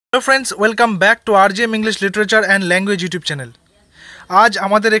Hello friends, welcome back to RGM English literature and language YouTube channel. आज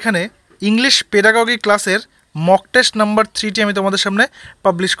आमादेर एखाने English pedagogy क्लासेर मक test number 3टी आमि तोमादेर सामने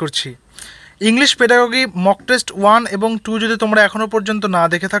पाब्लिश करछि। इंग्लिश पेडागॉजी मक टेस्ट 1 এবং 2 যদি তোমরা এখনো পর্যন্ত না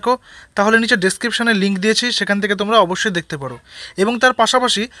দেখে থাকো তাহলে নিচে ডেসক্রিপশনে লিংক দিয়েছি, সেখান থেকে তোমরা অবশ্যই দেখতে পারো। এবং তার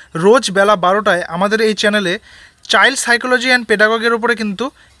পাশাপাশি রোজ বেলা 12টায় আমাদের এই চ্যানেলে চাইল্ড সাইকোলজি অ্যান্ড পেডাগজির উপরে কিন্তু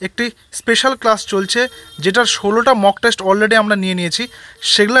একটি স্পেশাল ক্লাস চলছে, যেটার 16টা মক টেস্ট অলরেডি আমরা নিয়ে নিয়েছি।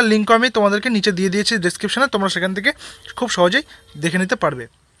 সেগুলোর লিঙ্ক আমি তোমাদেরকে নিচে দিয়ে দিয়েছি ডেসক্রিপশনে, তোমরা সেখান থেকে খুব সহজেই দেখে নিতে পারবে।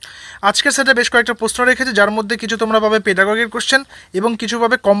 আজকের সেটে বেশ কয়েকটা প্রশ্ন রেখেছি, যার মধ্যে কিছু তোমরা পাবে পেডাগজির কোশ্চেন এবং কিছু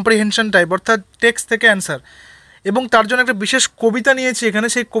পাবে কম্প্রিহেনশন টাইপ, অর্থাৎ টেক্সট থেকে অ্যান্সার। এবং তার জন্য একটা বিশেষ কবিতা নিয়েছি এখানে।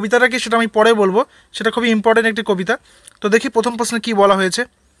 সেই কবিতাটা কি সেটা আমি পরে বলবো, সেটা খুবই ইম্পর্টেন্ট একটি কবিতা। তো দেখি প্রথম প্রশ্নে কি বলা হয়েছে।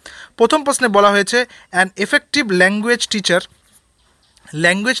 প্রথম প্রশ্নে বলা হয়েছে an effective language teacher.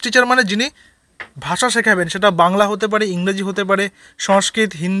 Language teacher মানে যিনি ভাষা শেখাবেন, সেটা বাংলা হতে পারে, ইংরেজি হতে পারে,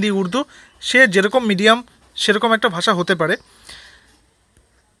 সংস্কৃত, হিন্দি, উর্দু, সে যেরকম মিডিয়াম সেরকম একটা ভাষা হতে পারে।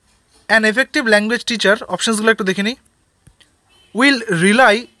 অ্যান এফেক্টিভ ল্যাঙ্গুয়েজ টিচার, অপশানসগুলো একটু দেখে নিই। Will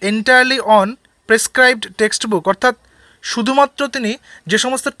rely entirely on prescribed text book, অর্থাৎ শুধুমাত্র তিনি যে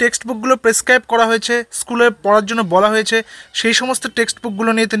সমস্ত টেক্সট বুকগুলো প্রেসক্রাইব করা হয়েছে, স্কুলে পড়ার জন্য বলা হয়েছে, সেই সমস্ত টেক্সট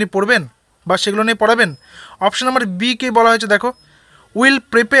বুকগুলো নিয়ে তিনি পড়বেন বা সেগুলো নিয়ে পড়াবেন। অপশান নাম্বার বি কে বলা হয়েছে, দেখো, will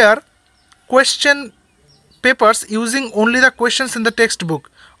prepare question papers using only the questions in the text book,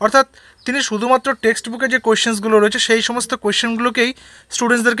 অর্থাৎ তিনি শুধুমাত্র টেক্সট বুকে যে কোয়েশ্চেন্সগুলো রয়েছে সেই সমস্ত কোয়েশ্চেনগুলোকেই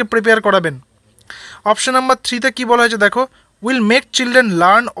স্টুডেন্টসদেরকে প্রিপেয়ার করাবেন। অপশান নাম্বার 3তে কী বলা হয়েছে, দেখো, will make children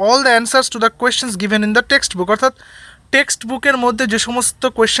learn all the answers to the questions given in the text book, অর্থাৎ টেক্সট বুকের মধ্যে যে সমস্ত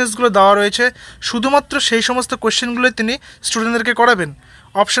কোয়েশ্চেন্সগুলো দেওয়া রয়েছে শুধুমাত্র সেই সমস্ত কোয়েশ্চেনগুলো তিনি স্টুডেন্টদেরকে করাবেন।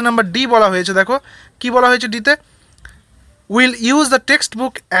 অপশান নাম্বার ডি বলা হয়েছে, দেখো কি বলা হয়েছে ডিতে, will use the text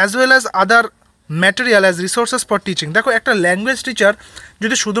book as well as other material as resources for teaching. দেখো, একটা ল্যাঙ্গুয়েজ টিচার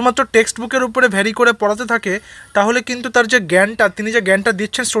যদি শুধুমাত্র টেক্সট বুকের উপরে ভ্যারি করে পড়াতে থাকে তাহলে কিন্তু তার যে জ্ঞানটা, তিনি যে জ্ঞানটা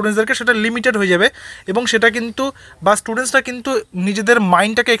দিচ্ছেন স্টুডেন্টসদেরকে, সেটা লিমিটেড হয়ে যাবে এবং সেটা কিন্তু বা স্টুডেন্টসরা কিন্তু নিজেদের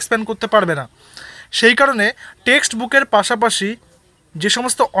মাইন্ডটাকে এক্সপ্যান্ড করতে পারবে না। সেই কারণে টেক্সট বুকের পাশাপাশি যে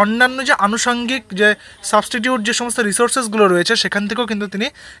সমস্ত অন্যান্য যে আনুষঙ্গিক যে সাবস্টিটিউট যে সমস্ত রিসোর্সেসগুলো রয়েছে সেখান থেকেও কিন্তু তিনি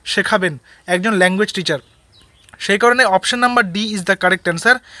শেখাবেন একজন ল্যাঙ্গুয়েজ টিচার। সেই কারণে option number D is the correct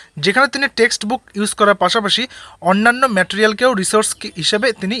answer, যেখানে তিনি টেক্সট বুক ইউজ করার পাশাপাশি অন্যান্য ম্যাটেরিয়ালকেও রিসোর্স হিসেবে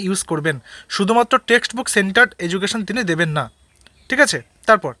তিনি ইউজ করবেন, শুধুমাত্র টেক্সট বুক সেন্টার্ড এডুকেশন তিনি দেবেন না। ঠিক আছে,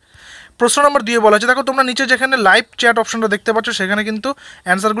 তারপর প্রশ্ন নম্বর 2 বলা আছে, দেখো তোমরা নিচে যেখানে লাইভ চ্যাট অপশনটা দেখতে পাচ্ছ সেখানে কিন্তু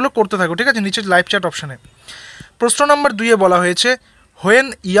অ্যান্সারগুলো করতে থাকো। ঠিক আছে, নিচে লাইভ চ্যাট অপশানে প্রশ্ন নম্বর 2 বলা হয়েছে, when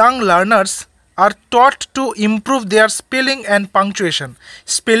young learners R taught to improve there spelling and punctuation.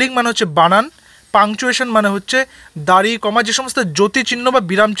 Spelling মানে হচ্ছে বানান, পাংচুয়েশন মানে হচ্ছে দাড়ি কমা, যে সমস্ত জ্যোতি চিহ্ন বা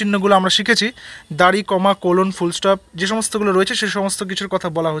বিরাম চিহ্নগুলো আমরা শিখেছি, দাড়ি কমা কোলন ফুল স্টপ যে সমস্তগুলো রয়েছে সেই সমস্ত কিছুর কথা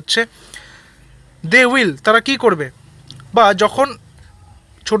বলা হচ্ছে। দে উইল, তারা কি করবে, বা যখন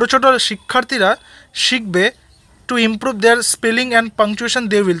ছোট ছোট শিক্ষার্থীরা শিখবে to improve there spelling and punctuation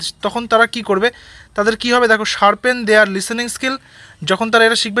they will, তখন তারা কি করবে, তাদের কি হবে, দেখো, শার্পেন দেয়ার লিসেনিং স্কিল। যখন তারা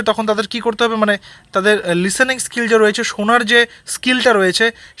এটা শিখবে তখন তাদের কি করতে হবে, মানে তাদের লিসেনিং স্কিল যে রয়েছে, শোনার যে স্কিলটা রয়েছে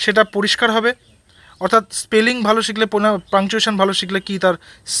সেটা পরিষ্কার হবে। অর্থাৎ স্পেলিং ভালো শিখলে, পাংচুয়েশন ভালো শিখলে কি তার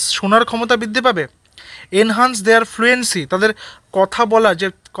শোনার ক্ষমতা বৃদ্ধি পাবে। এনহান্স দেয়ার ফ্লুয়েন্সি, তাদের কথা বলা যে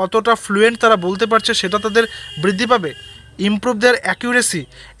কতটা ফ্লুয়েন্ট তারা বলতে পারছে সেটা তাদের বৃদ্ধি পাবে। ইমপ্রুভ দেয়ার অ্যাকিউরেসি,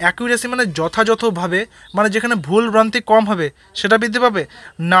 অ্যাকিউরেসি মানে যথাযথভাবে, মানে যেখানে ভুল ভ্রান্তি কম হবে সেটা বৃদ্ধি পাবে।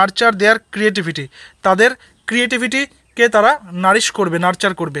 নার্চার দেয়ার ক্রিয়েটিভিটি, তাদের ক্রিয়েটিভিটিকে তারা নারিশ করবে,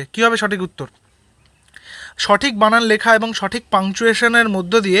 নার্চার করবে। কী হবে সঠিক উত্তর, সঠিক বানান লেখা এবং সঠিক পাংচুয়েশনের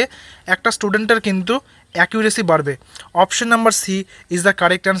মধ্য দিয়ে একটা স্টুডেন্টের কিন্তু অ্যাকিউরেসি বাড়বে। Option number C is the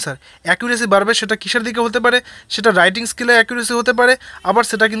correct answer. Accuracy বাড়বে, সেটা কিসের দিকে হতে পারে, সেটা রাইটিং স্কিলে অ্যাকিউরেসি হতে পারে, আবার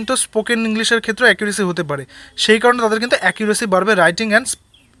সেটা কিন্তু স্পোকেন ইংলিশের ক্ষেত্রে অ্যাকিউরেসি হতে পারে। সেই কারণে তাদের কিন্তু অ্যাকিউরেসি বাড়বে রাইটিং অ্যান্ড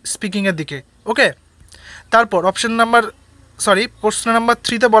স্পিকিংয়ের দিকে। ওকে, তারপর প্রশ্ন নাম্বার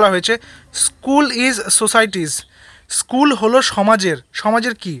 3তে বলা হয়েছে, স্কুল ইজ সোসাইটিজ। স্কুল হলো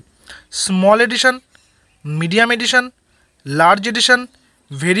সমাজের কি, small addition, medium addition, large addition,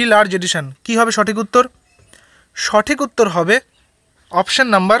 very large addition. কী হবে সঠিক উত্তর, সঠিক উত্তর হবে অপশান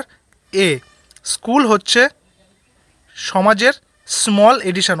নাম্বার এ, স্কুল হচ্ছে সমাজের small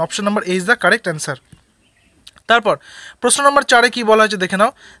addition. Option number A is the correct answer. তারপর প্রশ্ন নম্বর 4 কী বলা হয়েছে দেখে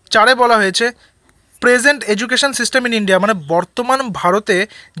নাও। 4 বলা হয়েছে, present education system in India, মানে বর্তমান ভারতে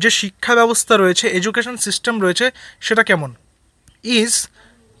যে শিক্ষা ব্যবস্থা রয়েছে, এডুকেশন সিস্টেম রয়েছে, সেটা কেমন। ইজ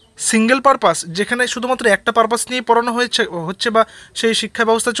সিঙ্গেল পারপাস, যেখানে শুধুমাত্র একটা পারপাস নিয়ে পড়ানো হচ্ছে বা সেই শিক্ষা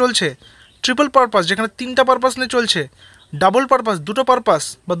ব্যবস্থা চলছে। ট্রিপল পারপাস, যেখানে 3টা পারপাস নিয়ে চলছে। ডাবল পারপাস, 2টো পারপাস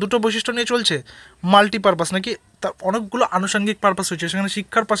বা 2টো বৈশিষ্ট্য নিয়ে চলছে। মাল্টিপারপাস, নাকি তার অনেকগুলো আনুষঙ্গিক পারপাস রয়েছে। সেখানে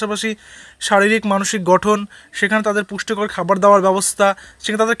শিক্ষার পাশাপাশি শারীরিক মানসিক গঠন, সেখানে তাদের পুষ্টিকর খাবার দাবার ব্যবস্থা,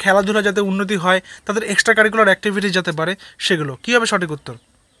 সেখানে তাদের খেলাধুলা যাতে উন্নতি হয়, তাদের এক্সট্রা কারিকুলার অ্যাক্টিভিটি যাতে পারে, সেগুলো কী হবে সঠিক উত্তর?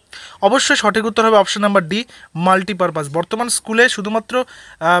 অবশ্যই সঠিক উত্তর হবে অপশন নাম্বার ডি, মাল্টিপারপাস। বর্তমান স্কুলে শুধুমাত্র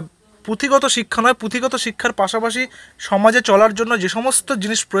পুঁথিগত শিক্ষা নয়, পুঁথিগত শিক্ষার পাশাপাশি সমাজে চলার জন্য যে সমস্ত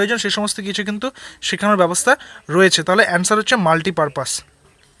জিনিস প্রয়োজন সে সমস্ত কিছু কিন্তু শেখানোর ব্যবস্থা রয়েছে। তাহলে অ্যান্সার হচ্ছে মাল্টিপারপাস।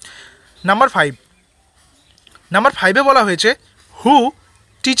 নাম্বার 5, নাম্বার 5-এ বলা হয়েছে হু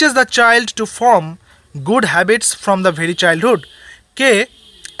teaches the child to form good habits from the very childhood. কে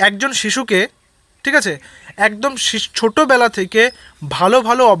একজন শিশুকে, ঠিক আছে, একদম ছোটোবেলা থেকে ভালো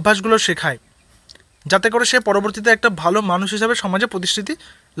ভালো অভ্যাসগুলো শেখায় যাতে করে সে পরবর্তীতে একটা ভালো মানুষ হিসাবে সমাজে প্রতিষ্ঠিতি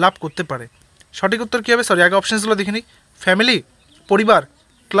লাভ করতে পারে। সঠিক উত্তর কী হবে? সরি, আগে অপশানসগুলো দেখে নিই। ফ্যামিলি, পরিবার,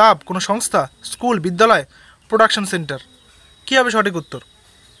 ক্লাব, কোনো সংস্থা, স্কুল, বিদ্যালয়, প্রোডাকশন সেন্টার। কী হবে সঠিক উত্তর?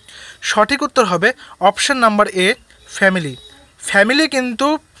 সঠিক উত্তর হবে option number A, family. Family কিন্তু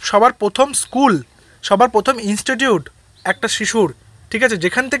সবার প্রথম স্কুল, সবার প্রথম ইনস্টিটিউট একটা শিশুর, ঠিক আছে,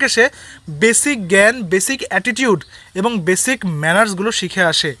 যেখান থেকে সে বেসিক জ্ঞান, বেসিক অ্যাটিটিউড এবং বেসিক ম্যানার্সগুলো শিখে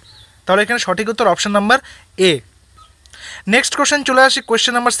আসে। তাহলে এখানে সঠিক উত্তর option number A. Next question চলে আসি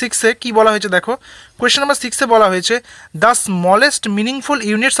কোয়েশ্চেন নাম্বার 6-এ। কী বলা হয়েছে দেখো, কোয়েশ্চেন নাম্বার 6-এ বলা হয়েছে the smallest meaningful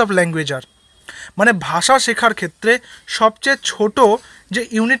units of language আর, মানে ভাষা শেখার ক্ষেত্রে সবচেয়ে ছোট যে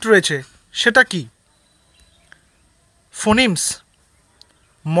ইউনিট রয়েছে সেটা কি? Phonemes,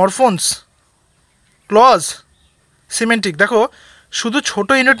 মরফোনস, clause, semantic. দেখো শুধু ছোট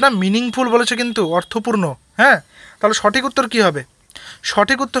ইউনিট না, মিনিংফুল বলেছে কিন্তু অর্থপূর্ণ। হ্যাঁ, তাহলে সঠিক উত্তর কী হবে?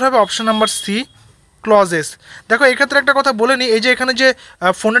 সঠিক উত্তর হবে অপশান নাম্বার সি, ক্লজেস। দেখো এক্ষেত্রে একটা কথা বলে নিই, এই যে এখানে যে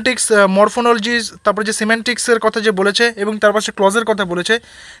ফোনেটিক্স, মরফোনোলজিস, তারপরে যে সিমেন্টিক্সের কথা যে বলেছে এবং তার পাশে ক্লজের কথা বলেছে,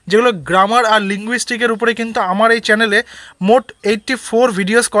 যেগুলো গ্রামার আর লিঙ্গুইস্টিকের উপরে কিন্তু আমার এই চ্যানেলে মোট 84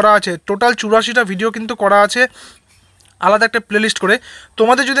 ভিডিওস করা আছে। টোটাল 84টা ভিডিও কিন্তু করা আছে আলাদা একটা প্লেলিস্ট করে।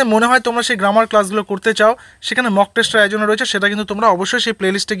 তোমাদের যদি মনে হয় তোমরা সেই গ্রামার ক্লাসগুলো করতে চাও, সেখানে মক টেস্টের আয়োজন রয়েছে, সেটা কিন্তু তোমরা অবশ্যই সেই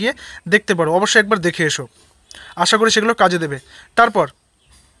প্লেলিস্টে গিয়ে দেখতে পারো। অবশ্যই একবার দেখে এসো, আশা করি সেগুলো কাজে দেবে। তারপর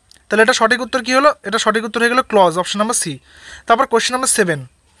তাহলে এটা সঠিক উত্তর কী হলো? এটা সঠিক উত্তর হয়ে গেল ক্লজ, অপশন নাম্বার সি। তারপর কোয়েশ্চেন নাম্বার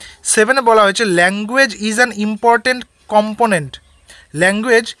 7-এ বলা হয়েছে language is an important component.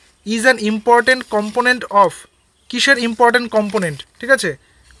 Language is an important component of, কিসের ইম্পর্টেন্ট কম্পোনেন্ট? ঠিক আছে,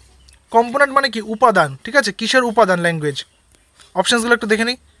 কম্পোনেন্ট মানে কি? উপাদান। ঠিক আছে, কিসের উপাদান ল্যাঙ্গুয়েজ? অপশানসগুলো একটু দেখে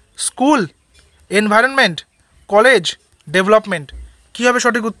নিই। School, environment, college, development. কী হবে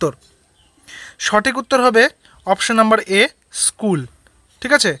সঠিক উত্তর? সঠিক উত্তর হবে অপশন নাম্বার এ, স্কুল।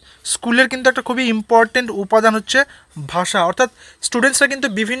 ঠিক আছে, স্কুলের কিন্তু একটা খুবই ইম্পর্টেন্ট উপাদান হচ্ছে ভাষা, অর্থাৎ স্টুডেন্টসরা কিন্তু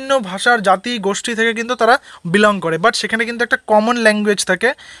বিভিন্ন ভাষার জাতি গোষ্ঠী থেকে কিন্তু তারা বিলং করে, বাট সেখানে কিন্তু একটা কমন ল্যাঙ্গুয়েজ থাকে,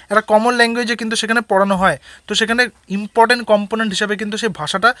 একটা কমন ল্যাঙ্গুয়েজে কিন্তু সেখানে পড়ানো হয়, তো সেখানে ইম্পর্টেন্ট কম্পোনেন্ট হিসাবে কিন্তু সেই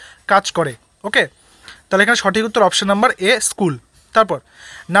ভাষাটা কাজ করে। ওকে, তাহলে এখানে সঠিক উত্তর অপশন নাম্বার এ, স্কুল। তারপর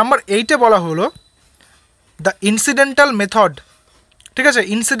নাম্বার 8-এ বলা হলো দ্য ইনসিডেন্টাল মেথড। ঠিক আছে,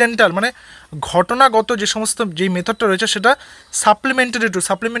 ইনসিডেন্টাল মানে ঘটনাগত যে সমস্ত যেই মেথডটা রয়েছে সেটা সাপ্লিমেন্টারি টু,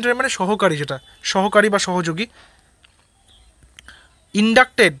 সাপ্লিমেন্টারি মানে সহকারী, যেটা সহকারী বা সহযোগী।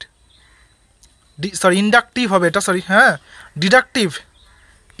 ইন্ডাক্টেড, সরি ইন্ডাকটিভ হবে এটা, সরি হ্যাঁ, deductive,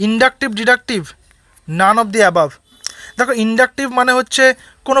 inductive, deductive, none of the above. দেখো ইন্ডাকটিভ মানে হচ্ছে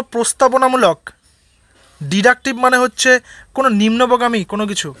কোনো প্রস্তাবনামূলক, ডিডাকটিভ মানে হচ্ছে কোনো নিম্নবগামী কোনো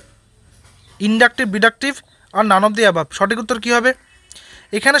কিছু, inductive, deductive R none of the above. সঠিক উত্তর কী হবে?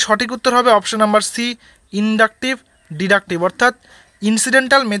 এখানে সঠিক উত্তর হবে option number C, inductive, deductive. অর্থাৎ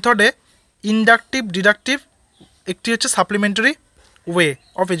ইনসিডেন্টাল মেথডে ইন্ডাকটিভ, ডিডাকটিভ একটি হচ্ছে সাপ্লিমেন্টারি ওয়ে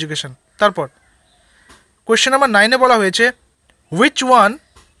অফ এডুকেশন। তারপর কোয়েশ্চেন নাম্বার 9-এ বলা হয়েছে which one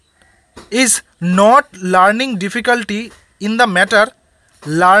is not learning difficulty in the matter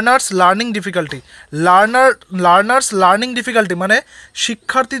learners learning difficulty. Learners learning difficulty মানে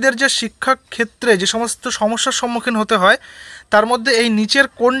শিক্ষার্থীদের যে শিক্ষা ক্ষেত্রে যে সমস্ত সমস্যার সম্মুখীন হতে হয় তার মধ্যে এই নিচের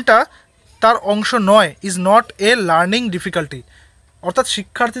কোনটা তার অংশ নয়, is not a learning difficulty. অর্থাৎ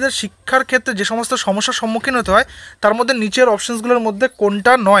শিক্ষার্থীদের শিক্ষার ক্ষেত্রে যে সমস্ত সমস্যার সম্মুখীন হতে হয় তার মধ্যে নিচের অপশানসগুলোর মধ্যে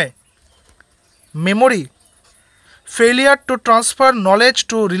কোনটা নয়? Memory, failure to transfer knowledge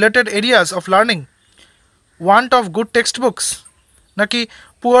two related areas of learning, want of good text books, নাকি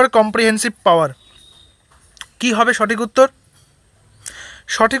পুয়ার কম্প্রিহেন্সিভ পাওয়ার। কি হবে সঠিক উত্তর?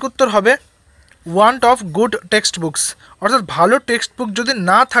 সঠিক উত্তর হবে want of good text books. অর্থাৎ ভালো টেক্সট বুক যদি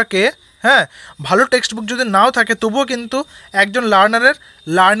না থাকে, হ্যাঁ ভালো টেক্সট বুক যদি নাও থাকে তবুও কিন্তু একজন লার্নারের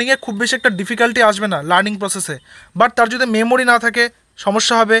লার্নিংয়ে খুব বেশি একটা ডিফিকাল্টি আসবে না লার্নিং প্রসেসে। বাট তার যদি মেমোরি না থাকে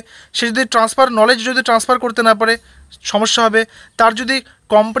সমস্যা হবে, সে যদি নলেজ যদি ট্রান্সফার করতে না পারে সমস্যা হবে, তার যদি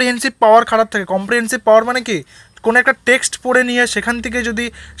কম্প্রিহেন্সিভ পাওয়ার খারাপ থাকে। কম্প্রিহেন্সিভ পাওয়ার মানে কি? কোনো একটা টেক্সট পড়ে নিয়ে সেখান থেকে যদি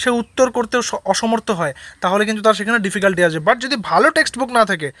সে উত্তর করতে অসমর্থ হয় তাহলে কিন্তু তার সেখানে ডিফিকাল্টি আসবে। বাট যদি ভালো টেক্সট বুক না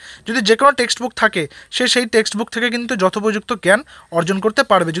থাকে, যদি যে কোনো টেক্সট বুক থাকে, সে সেই টেক্সট বুক থেকে কিন্তু যথোপযুক্ত জ্ঞান অর্জন করতে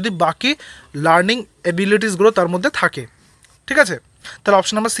পারবে যদি বাকি লার্নিং এবিলিটিসগুলো তার মধ্যে থাকে। ঠিক আছে, তাহলে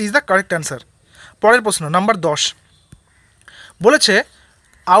option number C is the correct answer. পরের প্রশ্ন নাম্বার 10 বলেছে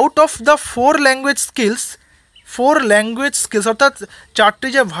out of the 4 language skills অর্থাৎ 4টি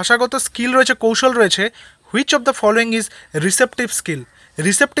যে ভাষাগত স্কিল রয়েছে, কৌশল রয়েছে, which of the following is receptive skill.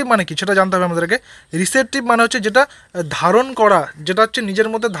 Receptive মানে কি সেটা জানতে হবে আমাদেরকে। রিসেপটিভ মানে হচ্ছে যেটা ধারণ করা, যেটা হচ্ছে নিজের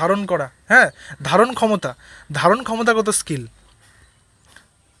মধ্যে ধারণ করা, হ্যাঁ, ধারণ ক্ষমতাগত স্কিল।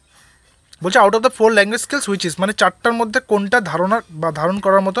 বলছে out of the 4 language skills which is, মানে 4টার মধ্যে কোনটা ধারণা বা ধারণ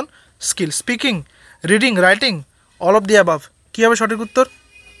করার মতন skill. Speaking, reading, writing, all of the above. কী হবে সঠিক উত্তর?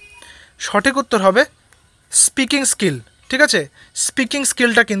 সঠিক উত্তর হবে স্পিকিং স্কিল। ঠিক আছে, স্পিকিং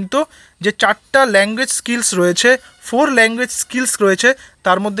স্কিলটা কিন্তু যে 4টা ল্যাঙ্গুয়েজ স্কিলস রয়েছে, 4 ল্যাঙ্গুয়েজ স্কিলস রয়েছে,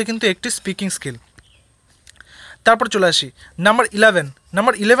 তার মধ্যে কিন্তু একটি স্পিকিং স্কিল। তারপর চলে আসি নাম্বার 11।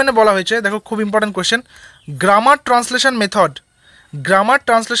 নাম্বার 11-এ বলা হয়েছে, দেখো খুব important question, grammar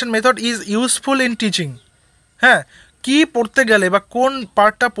translation method is useful in teaching. হ্যাঁ, কি পড়তে গেলে বা কোন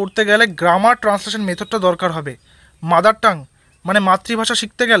পার্টটা পড়তে গেলে গ্রামার ট্রান্সলেশন মেথডটা দরকার হবে? মাদার টাং মানে মাতৃভাষা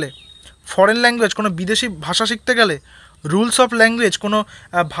শিখতে গেলে, ফরেন ল্যাঙ্গুয়েজ কোনো বিদেশি ভাষা শিখতে গেলে, রুলস অফ ল্যাঙ্গুয়েজ কোনো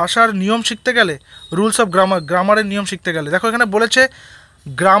ভাষার নিয়ম শিখতে গেলে, রুলস অফ গ্রামারের নিয়ম শিখতে গেলে। দেখো এখানে বলেছে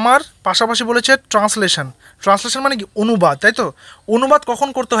গ্রামার, পাশাপাশি বলেছে ট্রান্সলেশন মানে কি? অনুবাদ, তাই তো? অনুবাদ কখন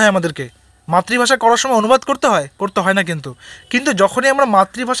করতে হয় আমাদেরকে? মাতৃভাষা করার সময় অনুবাদ করতে হয় না কিন্তু যখনই আমরা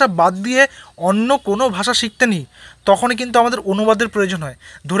মাতৃভাষা বাদ দিয়ে অন্য কোনো ভাষা শিখতে নিই তখনই কিন্তু আমাদের অনুবাদের প্রয়োজন হয়।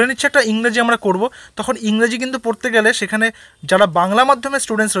 ধরে নিচ্ছে একটা ইংরেজি আমরা করব, তখন ইংরেজি কিন্তু পড়তে গেলে সেখানে যারা বাংলা মাধ্যমের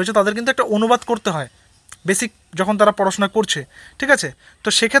স্টুডেন্টস রয়েছে তাদের কিন্তু একটা অনুবাদ করতে হয় বেসিক যখন তারা পড়াশোনা করছে। ঠিক আছে, তো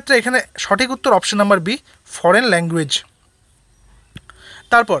সেক্ষেত্রে এখানে সঠিক উত্তর option number B, foreign language.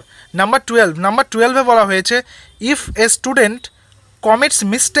 তারপর নাম্বার 12-এ বলা হয়েছে if a student commits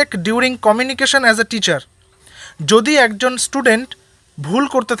mistake during communication as a teacher. যদি একজন স্টুডেন্ট ভুল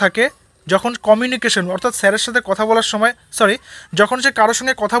করতে থাকে যখন কমিউনিকেশন অর্থাৎ স্যারের সাথে কথা বলার সময়, যখন সে কারোর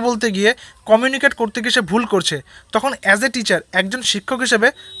সঙ্গে কথা বলতে গিয়ে কমিউনিকেট করতে গিয়ে সে ভুল করছে, তখন অ্যাজ এ টিচার একজন শিক্ষক হিসেবে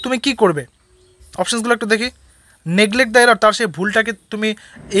তুমি কি করবে? অপশানসগুলো একটু দেখি। নেগলেক্ট দ্য এরর, তার সেই ভুলটাকে তুমি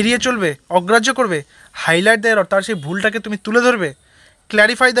এড়িয়ে চলবে, অগ্রাহ্য করবে। হাইলাইট দ্য এরর, তার সেই ভুলটাকে তুমি তুলে ধরবে।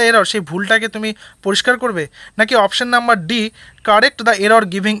 ক্ল্যারিফাই দ্য এরর, সেই ভুলটাকে তুমি পরিষ্কার করবে। নাকি option number D, correct the error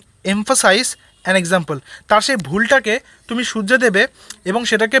giving emphasise an example, তার সেই ভুলটাকে তুমি শুধরে দেবে এবং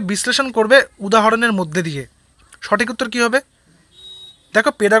সেটাকে বিশ্লেষণ করবে উদাহরণের মধ্যে দিয়ে। সঠিক উত্তর কী হবে?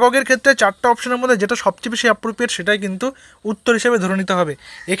 দেখো পেডাগগের ক্ষেত্রে 4টা অপশনের মধ্যে যেটা সবচেয়ে বেশি অ্যাপ্রোপ্রিয়েট সেটাই কিন্তু উত্তর হিসেবে ধরে নিতে হবে।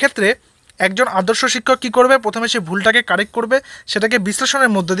 এক্ষেত্রে একজন আদর্শ শিক্ষক কী করবে? প্রথমে সে ভুলটাকে কারেক্ট করবে, সেটাকে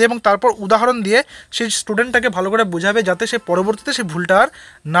বিশ্লেষণের মধ্যে দিয়ে এবং তারপর উদাহরণ দিয়ে সেই স্টুডেন্টটাকে ভালো করে বোঝাবে যাতে সে পরবর্তীতে সেই ভুলটা আর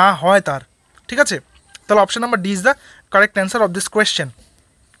না হয় তার। ঠিক আছে, তাহলে option number D is the correct answer of this question.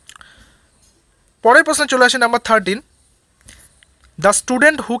 পরের প্রশ্নে চলে আসে number 13, the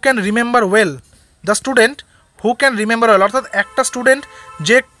student who can remember well. অর্থাৎ একটা স্টুডেন্ট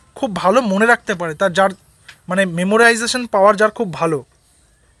যে খুব ভালো মনে রাখতে পারে, তার যার মানে মেমোরাইজেশন পাওয়ার যার খুব ভালো।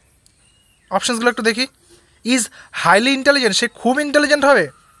 অপশানসগুলো একটু দেখি। ইজ হাইলি ইন্টেলিজেন্ট, সে খুব ইন্টেলিজেন্ট হবে।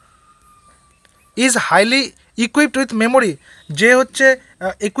 Is highly equipped with memory, যে হচ্ছে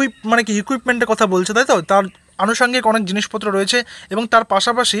ইকুইপমেন্টের কথা বলছে, তাই তো? তার আনুষঙ্গিক অনেক জিনিসপত্র রয়েছে এবং তার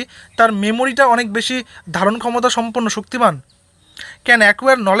পাশাপাশি তার মেমোরিটা অনেক বেশি ধারণ ক্ষমতা সম্পন্ন, শক্তিমান। ক্যান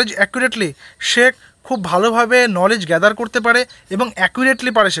অ্যাকুয়ার নলেজ অ্যাকুরেটলি, সে খুব ভালোভাবে নলেজ গ্যাদার করতে পারে এবং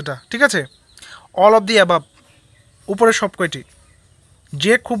অ্যাকুরেটলি পারে সেটা। ঠিক আছে, অল অফ দি অ্যাবাভ, উপরে সব কয়টি।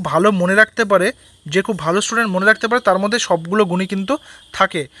 যে খুব ভালো মনে রাখতে পারে, যে খুব ভালো স্টুডেন্ট মনে রাখতে পারে, তার মধ্যে সবগুলো গুণই কিন্তু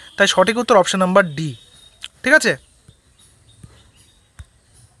থাকে। তাই সঠিক উত্তর অপশন নাম্বার ডি। ঠিক আছে,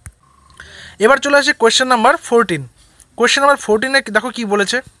 এবার চলে আসি কোয়েশ্চেন নাম্বার 14। কোয়েশ্চেন নাম্বার 14-এ দেখো কি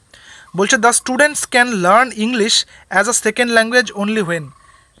বলেছে। বলছে the students can learn English as a second language only when.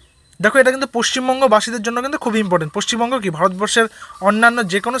 দেখো এটা কিন্তু পশ্চিমবঙ্গবাসীদের জন্য কিন্তু খুব ইম্পর্টেন্ট। পশ্চিমবঙ্গ কি ভারতবর্ষের অন্যান্য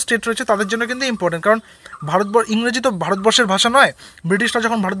যে কোনো স্টেট রয়েছে তাদের জন্য কিন্তু ইম্পর্টেন্ট, কারণ ইংরেজি তো ভারতবর্ষের ভাষা নয়। ব্রিটিশরা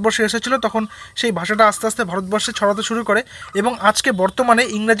যখন ভারতবর্ষে এসেছিলো তখন সেই ভাষাটা আস্তে আস্তে ভারতবর্ষে ছড়াতে শুরু করে এবং আজকে বর্তমানে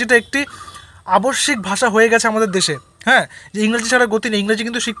ইংরেজিটা একটি আবশ্যিক ভাষা হয়ে গেছে আমাদের দেশে। হ্যাঁ, যে ইংরেজি ছাড়া গতি নেই, ইংরেজি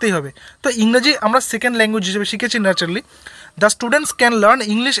কিন্তু শিখতেই হবে। তো ইংরেজি আমরা সেকেন্ড ল্যাঙ্গুয়েজ হিসেবে শিখেছি naturally. The students can learn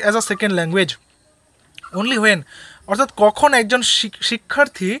English as a second language only when, অর্থাৎ কখন একজন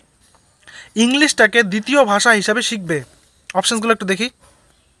শিক্ষার্থী ইংলিশটাকে দ্বিতীয় ভাষা হিসাবে শিখবে। অপশানসগুলো একটু দেখি।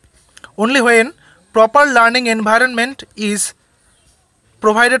 Only when proper learning environment is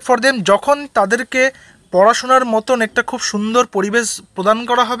provided for them, যখন তাদেরকে পড়াশোনার মতন একটা খুব সুন্দর পরিবেশ প্রদান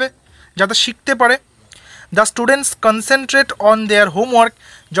করা হবে যাতে শিখতে পারে। The students concentrate on their homework,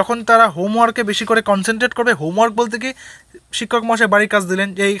 যখন তারা হোমওয়ার্কে বেশি করে কনসেন্ট্রেট করবে। হোমওয়ার্ক বলতে কি শিক্ষক মশাই বাড়ির কাজ দিলেন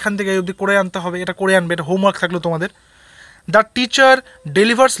যে এইখান থেকে এই অবধি করে আনতে হবে, এটা করে আনবে, এটা হোমওয়ার্ক থাকলো তোমাদের। The teacher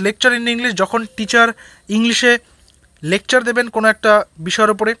delivers lecture in English, যখন টিচার ইংলিশে লেকচার দেবেন কোনো একটা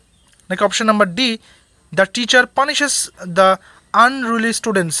বিষয়ের উপরে। নাকি option number D, the teacher পানিশেস the unruly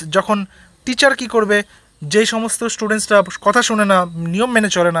students, যখন টিচার কি করবে, যেই সমস্ত স্টুডেন্টসরা কথা শুনে না, নিয়ম মেনে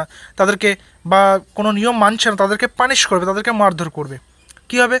চলে না, তাদেরকে বা কোনো নিয়ম মানছে না, তাদেরকে পানিশ করবে, তাদেরকে মারধর করবে।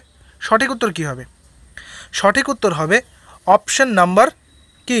 কি হবে সঠিক উত্তর, কি হবে? সঠিক উত্তর হবে অপশন নাম্বার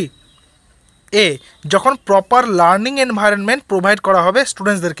কি এ, যখন প্রপার লার্নিং এনভায়রনমেন্ট প্রোভাইড করা হবে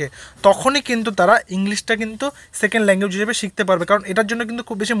স্টুডেন্টসদেরকে, তখনই কিন্তু তারা ইংলিশটা কিন্তু সেকেন্ড ল্যাঙ্গুয়েজ হিসেবে শিখতে পারবে। কারণ এটার জন্য কিন্তু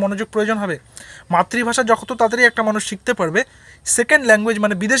খুব বেশি মনোযোগ প্রয়োজন হবে। মাতৃভাষা যত তাড়াতাড়ি একটা মানুষ শিখতে পারবে, সেকেন্ড ল্যাঙ্গুয়েজ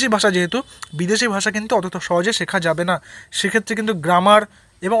মানে বিদেশি ভাষা, যেহেতু বিদেশি ভাষা কিন্তু অত সহজে শেখা যাবে না, সেক্ষেত্রে কিন্তু গ্রামার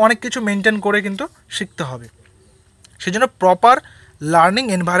এবং অনেক কিছু মেনটেন করে কিন্তু শিখতে হবে। সেজন্য প্রপার লার্নিং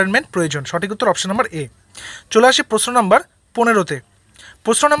এনভায়রনমেন্ট প্রয়োজন। সঠিক উত্তর অপশন নাম্বার এ। চলে আসি প্রশ্ন নাম্বার 15-তে।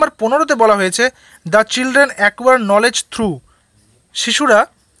 প্রশ্ন নাম্বার 15-তে বলা হয়েছে the children acquire knowledge through, শিশুরা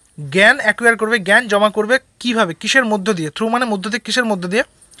জ্ঞান অ্যাকোয়ার করবে, জ্ঞান জমা করবে কিভাবে, কিসের মধ্য দিয়ে? থ্রু মানে মধ্য দিয়ে, কিসের মধ্য দিয়ে?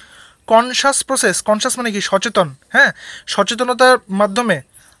 কনশাস প্রসেস, কনশাস মানে কি সচেতন, হ্যাঁ, সচেতনতার মাধ্যমে।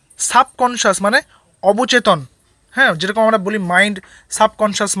 সাবকনশাস মানে অবচেতন, হ্যাঁ, যেরকম আমরা বলি মাইন্ড,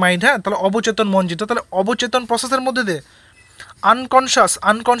 সাবকনশাস মাইন্ড, হ্যাঁ, তাহলে অবচেতন মন যেটা, তাহলে অবচেতন প্রসেসের মধ্যে দিয়ে। আনকনশাস,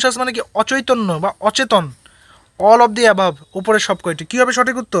 আনকনশাস মানে কি অচৈতন্য বা অচেতন। অল অফ দি অ্যাবাভ, উপরের সব কয়টি। কী হবে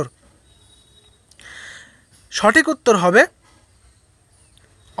সঠিক উত্তর? সঠিক উত্তর হবে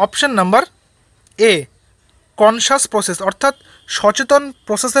option number A, conscious process, অর্থাৎ সচেতন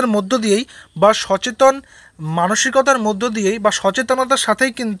প্রসেসের মধ্য দিয়েই বা সচেতন মানসিকতার মধ্য দিয়েই বা সচেতনতার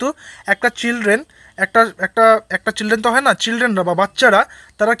সাথেই কিন্তু একটা চিলড্রেন, একটা চিলড্রেন তো হয় না, চিলড্রেনরা বা বাচ্চারা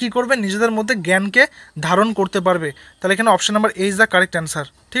তারা কি করবে, নিজেদের মধ্যে জ্ঞানকে ধারণ করতে পারবে। তাহলে এখানে option number A is the correct answer.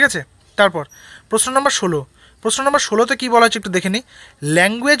 ঠিক আছে, তারপর প্রশ্ন নাম্বার 16। প্রশ্ন নাম্বার 16-তে কী বলা হচ্ছে একটু দেখে নিই।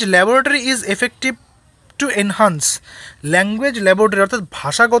 Language laboratory is effective two enhance, language laboratory অর্থাৎ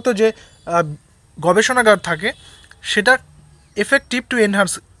ভাষাগত যে গবেষণাগার থাকে সেটা এফেক্টিভ টু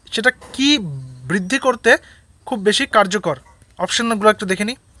এনহান্স, সেটা কি বৃদ্ধি করতে খুব বেশি কার্যকর? অপশানগুলো একটু দেখে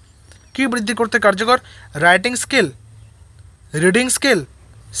নিই। কী বৃদ্ধি করতে কার্যকর? Writing skill, reading skill,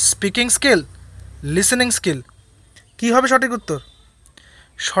 speaking skill, listening skill. কী হবে সঠিক উত্তর?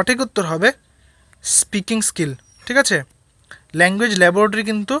 সঠিক উত্তর হবে স্পিকিং স্কিল। ঠিক আছে, ল্যাঙ্গুয়েজ ল্যাবরেটরি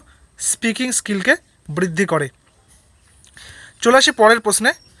কিন্তু স্পিকিং স্কিলকে বৃদ্ধি করে। চলে আসি পরের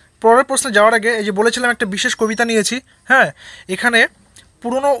প্রশ্নে। পরের প্রশ্নে যাওয়ার আগে এই যে বলেছিলাম একটা বিশেষ কবিতা নিয়েছি, হ্যাঁ, এখানে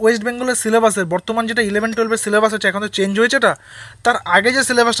পুরনো ওয়েস্ট বেঙ্গলের সিলেবাসের, বর্তমান যেটা 11-12-এর সিলেবাস আছে, এখন তো চেঞ্জ হয়েছে, এটা তার আগে যে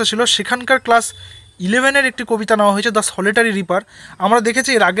সিলেবাসটা ছিল সেখানকার ক্লাস 11-এর একটি কবিতা নেওয়া হয়েছে, দ্য সলিটারি রিপার। আমরা দেখেছি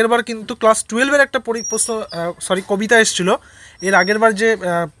এর আগের বার কিন্তু ক্লাস 12-এর একটা কবিতা এসেছিল। এর আগের বার যে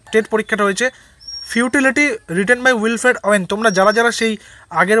টেট পরীক্ষাটা হয়েছে, futility written by Wilfred Owen, তোমরা যারা যারা সেই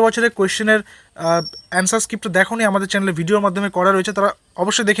আগের বছরের কোয়েশ্চেনের অ্যান্সার স্ক্রিপ্ট দেখোনি, আমাদের চ্যানেলে ভিডিওর মাধ্যমে করা রয়েছে, তারা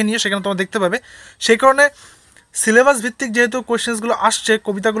অবশ্যই দেখে নিয়ে সেখানে তোমরা দেখতে পাবে। সেই কারণে সিলেবাস ভিত্তিক যেহেতু কোয়েশ্চেন্সগুলো আসছে,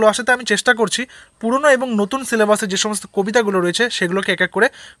 কবিতাগুলো আসে, তাই আমি চেষ্টা করছি পুরনো এবং নতুন সিলেবাসে যে সমস্ত কবিতাগুলো রয়েছে সেগুলোকে এক এক করে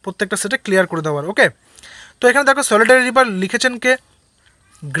প্রত্যেকটা সেটে ক্লিয়ার করে দেওয়ার। ওকে, তো এখানে দেখো সলিটারি রিপার লিখেছেন কে?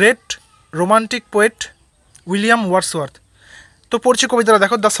 Great romantic poet William Wordsworth. তো পড়ছি কবিতাটা,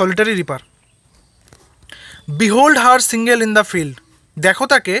 দেখো, the solitary reaper. Behold her single in the field, দেখো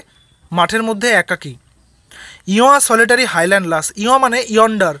তাকে মাঠের মধ্যে একাকী। ইয়োয়া সলিটারি হাইল্যান্ড লাস, ইয়োয়া মানে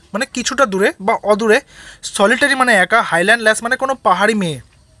ইয়ন্ডার মানে কিছুটা দূরে বা অদূরে, সলিটারি মানে একা, হাইল্যান্ড লাস মানে কোনো পাহাড়ি মেয়ে।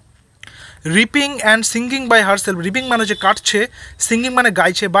 Reaping and singing by herself, reaping মানে যে কাটছে, সিঙ্গিং মানে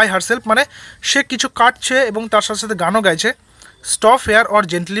গাইছে, বাই হারসেলফ মানে সে কিছু কাটছে এবং তার সাথে সাথে গানও গাইছে। Stop hair or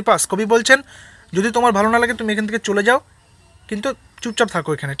gently pass, কবি বলছেন যদি তোমার ভালো না লাগে তুমি এখান থেকে চলে যাও, কিন্তু চুপচাপ থাকো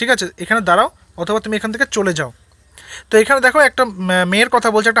এখানে, ঠিক আছে, এখানে দাঁড়াও অথবা তুমি এখান থেকে চলে যাও। তো এখানে দেখো একটা মেয়ের কথা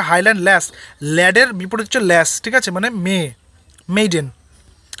বলছে, একটা হাইল্যান্ড ল্যাস, ল্যাডের বিপরীত হচ্ছে ল্যাস, ঠিক আছে, মানে মেয়ে, মেইডেন।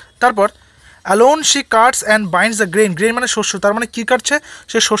 তারপর alone she Katz and binds the grain, grain মানে শস্য, তার মানে কী কাটছে?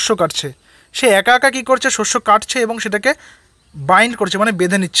 সে শস্য কাটছে। সে একা একা কী করছে? শস্য কাটছে এবং সেটাকে বাইন্ড করছে মানে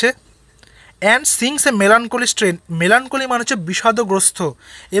বেঁধে নিচ্ছে। And sings a melancholy strain, melancholy মানে হচ্ছে বিষাদগ্রস্ত,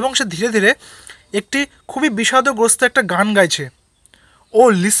 এবং সে ধীরে ধীরে একটি খুবই বিষাদগ্রস্ত একটা গান গাইছে। ও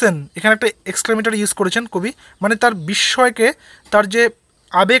লিসেন, এখানে একটা এক্সক্লেমেটর ইউজ করেছেন কবি, মানে তার বিস্ময়কে, তার যে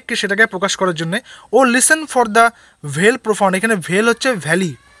আবেগকে সেটাকে প্রকাশ করার জন্যে। ও listen for the well profound, এখানে ভেল হচ্ছে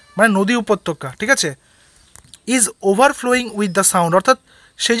ভ্যালি মানে নদী উপত্যকা, ঠিক আছে। Is overflowing with the sound, অর্থাৎ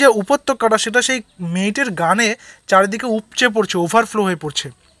সেই যে উপত্যকাটা সেটা সেই মেয়েটির গানে চারিদিকে উপচে পড়ছে, ওভারফ্লো হয়ে পড়ছে।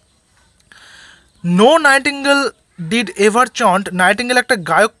 No nightingale did ever চন্ট, nightingale একটা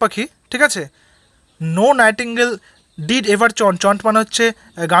গায়ক পাখি, ঠিক আছে, নো নাইটিঙ্গেল ডিড এভার চন্ট, চন্ট মানে হচ্ছে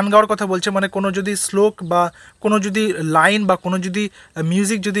গান গাওয়ার কথা বলছে, মানে কোনো যদি শ্লোক বা কোনো যদি লাইন বা কোনো যদি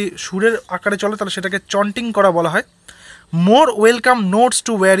মিউজিক যদি সুরের আকারে চলে তাহলে সেটাকে চন্টিং করা বলা হয়। মোর welcome notes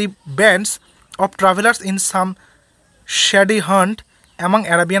to worry bands of travellers in some shady hunt among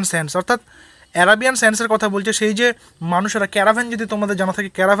Arabian sands, অর্থাৎ অ্যারাবিয়ান স্যান্ডসের কথা বলছে। সেই যে মানুষেরা ক্যারাভ্যান, যদি তোমাদের জানা থাকে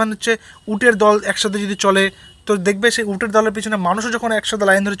ক্যারাভ্যান হচ্ছে উটের দল একসাথে যদি চলে, তো দেখবে সেই উটের দলের পিছনে মানুষও যখন একসাথে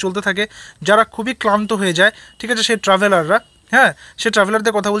লাইন ধরে চলতে থাকে, যারা খুবই ক্লান্ত হয়ে যায়, ঠিক আছে, সেই ট্রাভেলাররা, হ্যাঁ, সেই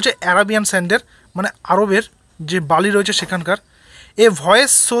ট্রাভেলারদের কথা বলছে অ্যারাবিয়ান স্যান্ডের, মানে আরবের যে বালি রয়েছে সেখানকার। এ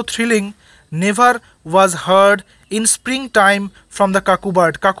voice so thrilling never was hard in spring time from the কাকু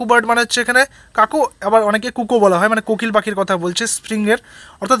বার্ড। কাকু বার্ড মানে হচ্ছে এখানে কাকু, আবার অনেকে কুকো বলা হয়, মানে কোকিল পাখির কথা বলছে, স্প্রিংয়ের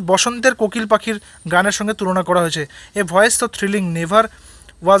অর্থাৎ বসন্তের কোকিল পাখির গানের সঙ্গে তুলনা করা হয়েছে। এ voice so thrilling never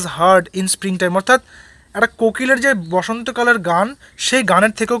was hard in spring time, অর্থাৎ একটা কোকিলের যে বসন্তকালের গান, সেই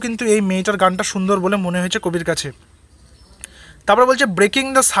গানের থেকেও কিন্তু এই মেয়েটার গানটা সুন্দর বলে মনে হয়েছে কবির কাছে। তারপরে বলছে breaking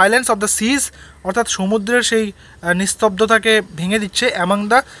the silence of the সিজ, অর্থাৎ সমুদ্রের সেই নিস্তব্ধতাকে ভেঙে দিচ্ছে among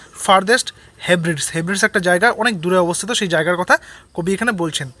the farthest Hebrides. Hebrides একটা জায়গা অনেক দূরে অবস্থিত, সেই জায়গার কথা কবি এখানে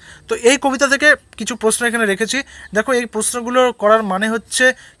বলছেন। তো এই কবিতা থেকে কিছু প্রশ্ন এখানে রেখেছি। দেখো এই প্রশ্নগুলো করার মানে হচ্ছে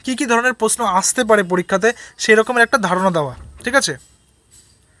কি কি ধরনের প্রশ্ন আসতে পারে পরীক্ষাতে, সেই রকমের একটা ধারণা দেওয়া, ঠিক আছে।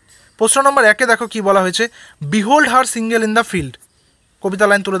 প্রশ্ন নম্বর 1 দেখো কি বলা হয়েছে, behold her single in the field, Kabita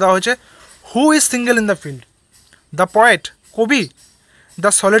line তুলে দেওয়া হয়েছে। Who is single in the field? The poet, কবি।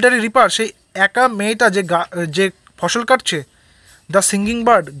 দ্য সলিটারি রিপার, সেই একা মেয়েটা যে ফসল কাটছে। দ্য সিঙ্গিং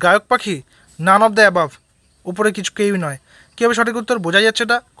বার্ড, গায়ক পাখি। নান অফ দ্য অ্যাবাভ, উপরে কিছু কেউই নয়। কী হবে সঠিক উত্তর? বোঝা যাচ্ছে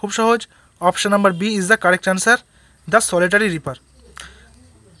এটা খুব সহজ। Option number B is the correct answer, the solitary reaper.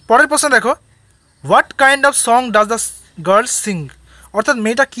 পরের প্রশ্ন দেখো, what kind of song does the girls Singh, অর্থাৎ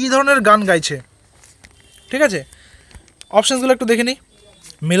মেয়েটা কী ধরনের গান গাইছে, ঠিক আছে। অপশানসগুলো একটু দেখে নিই।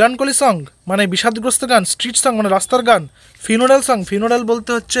 মেলানকলি সং মানে বিষাদগ্রস্ত গান, স্ট্রিট সং মানে রাস্তার গান, ফিউনারাল সং, ফিউনারাল বলতে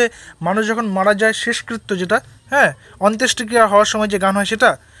হচ্ছে মানুষ যখন মারা যায় শেষকৃত্য যেটা, হ্যাঁ, অন্ত্যেষ্টিক্রিয়া হওয়ার সময় যে গান হয় সেটা,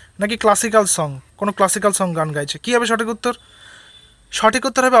 নাকি ক্লাসিক্যাল সং, কোনো ক্লাসিক্যাল সং গান গাইছে। কী হবে সঠিক উত্তর? সঠিক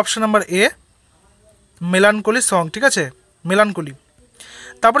উত্তর হবে option number A, melancholy song, ঠিক আছে, মেলানকলি।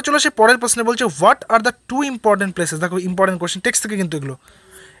 তারপর চলে আসে পরের প্রশ্নে, বলছে what are the 2 important places. দেখো ইম্পর্টেন্ট কোশ্চেন, টেক্সট থেকে কিন্তু এগুলো।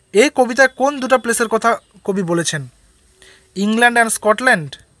 এই কবিতায় কোন দুটো প্লেসের কথা কবি বলেছেন? England and Scotland,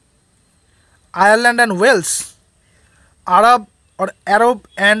 Ireland and Wales, Arab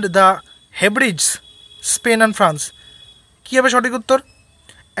and the Hebrides, Spain and France. কী হবে সঠিক উত্তর?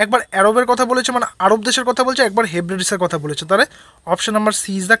 একবার আরবের কথা বলেছে মানে আরব দেশের কথা বলছে, একবার হেব্রিডসের কথা বলেছে, তাহলে option number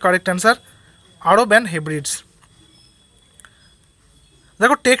C is the correct answer, Arab and Hebrides.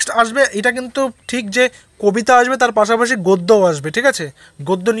 দেখো টেক্সট আসবে, এটা কিন্তু ঠিক যে কবিতা আসবে তার পাশাপাশি গদ্যও আসবে, ঠিক আছে।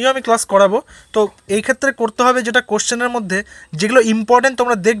 গদ্য নিয়েও আমি ক্লাস করাবো। তো এই ক্ষেত্রে করতে হবে যেটা কোশ্চেনের মধ্যে যেগুলো ইম্পর্টেন্ট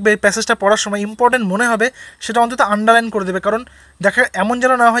তোমরা দেখবে প্যাসেজটা পড়ার সময় ইম্পর্টেন্ট মনে হবে, সেটা অন্তত আন্ডারলাইন করে দেবে। কারণ দেখা এমন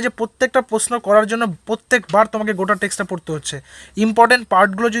যেন না হয় যে প্রত্যেকটা প্রশ্ন করার জন্য প্রত্যেকবার তোমাকে গোটা টেক্সটটা পড়তে হচ্ছে। ইম্পর্টেন্ট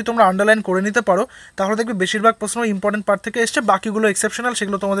পার্টগুলো যদি তোমরা আন্ডারলাইন করে নিতে পারো তাহলে দেখবে বেশিরভাগ প্রশ্ন ইম্পর্টেন্ট পার্ট থেকে এসছে, বাকিগুলো এক্সেপশনাল,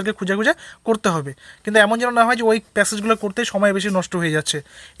 সেগুলো তোমাদেরকে খুঁজে খুঁজে করতে হবে। কিন্তু এমন যেন না হয় যে ওই প্যাসেজগুলো করতেই সময় বেশি নষ্ট হয়ে যাচ্ছে।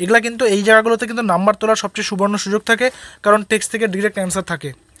 এগুলা কিন্তু এই জায়গাগুলোতে কিন্তু নাম্বার তোলার সবচেয়ে সুবর্ণ সুযোগ থাকে, কারণ টেক্সট থেকে ডিরেক্ট অ্যান্সার থাকে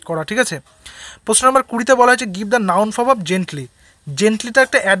করা, ঠিক আছে। প্রশ্ন নাম্বার 20 বলা হয়েছে give the noun form of gently. জেন্টলিটা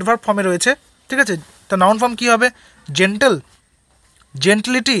একটা অ্যাডভার্ব ফর্মে রয়েছে, ঠিক আছে। তা নাউন ফর্ম কী হবে? Gentle,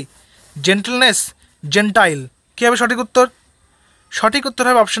 জেন্টলিটি, জেন্টলনেস, Gentile. কী হবে সঠিক উত্তর? সঠিক উত্তর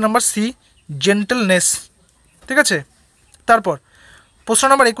হবে অপশন নাম্বার সি, জেন্টলনেস, ঠিক আছে। তারপর প্রশ্ন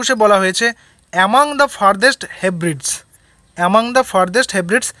নাম্বার 21 বলা হয়েছে among the farthest Hebrides, among the farthest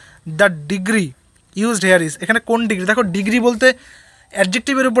Hebrides the degree used here is. এখানে কোন ডিগ্রি? দেখো ডিগ্রি বলতে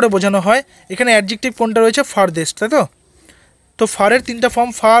অ্যাডজেক্টিভের উপরে বোঝানো হয়, এখানে অ্যাডজেক্টিভ কোনটা রয়েছে? ফার্দেস্ট, তাই তো। তো ফারের 3টা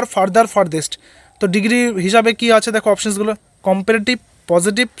ফর্ম, ফার, ফার্দার, ফার্দেস্ট। তো ডিগ্রি হিসাবে কি আছে দেখো অপশানসগুলো, comparative,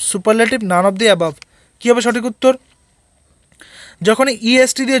 positive, superlative, none of the above. কী হবে সঠিক উত্তর? যখনই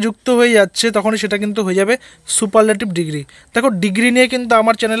ইএসটি দিয়ে যুক্ত হয়ে যাচ্ছে তখনই সেটা কিন্তু হয়ে যাবে সুপারলেটিভ ডিগ্রি। দেখো ডিগ্রি নিয়ে কিন্তু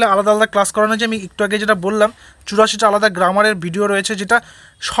আমার চ্যানেলে আলাদা আলাদা ক্লাস করানো হয়েছে। আমি একটু আগে যেটা বললাম 84টা আলাদা গ্রামারের ভিডিও রয়েছে, যেটা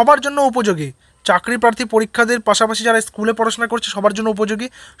সবার জন্য উপযোগী। চাকরি প্রার্থী পরীক্ষাদের পাশাপাশি যারা স্কুলে পড়াশোনা করছে সবার জন্য উপযোগী।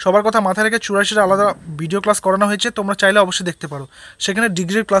 সবার কথা মাথায় রেখে 84টা আলাদা ভিডিও ক্লাস করানো হয়েছে, তোমরা চাইলে অবশ্যই দেখতে পারো, সেখানে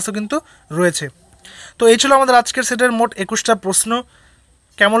ডিগ্রির ক্লাসও কিন্তু রয়েছে। তো এই ছিল আমাদের আজকের সেটের মোট 21টা প্রশ্ন।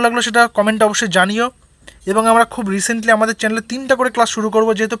 কেমন লাগলো সেটা কমেন্টে অবশ্যই জানিও। এবং আমরা খুব রিসেন্টলি আমাদের চ্যানেলে 3টা করে ক্লাস শুরু করব,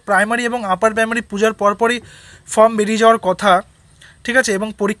 যেহেতু প্রাইমারি এবং আপার প্রাইমারি পূজার পরপরই ফর্ম বেরিয়ে যাওয়ার কথা, ঠিক আছে। এবং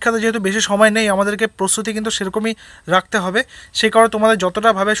পরীক্ষাতে যেহেতু বেশি সময় নেই, আমাদেরকে প্রস্তুতি কিন্তু সেরকমই রাখতে হবে। সেই কারণে তোমাদের যতটা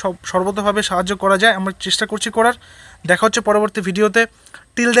ভাবে সর্বতভাবে সাহায্য করা যায় আমরা চেষ্টা করছি করার। দেখা হচ্ছে পরবর্তী ভিডিওতে।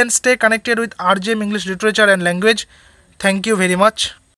 Till then stay connected with RGM English literature and language. Thank you very much.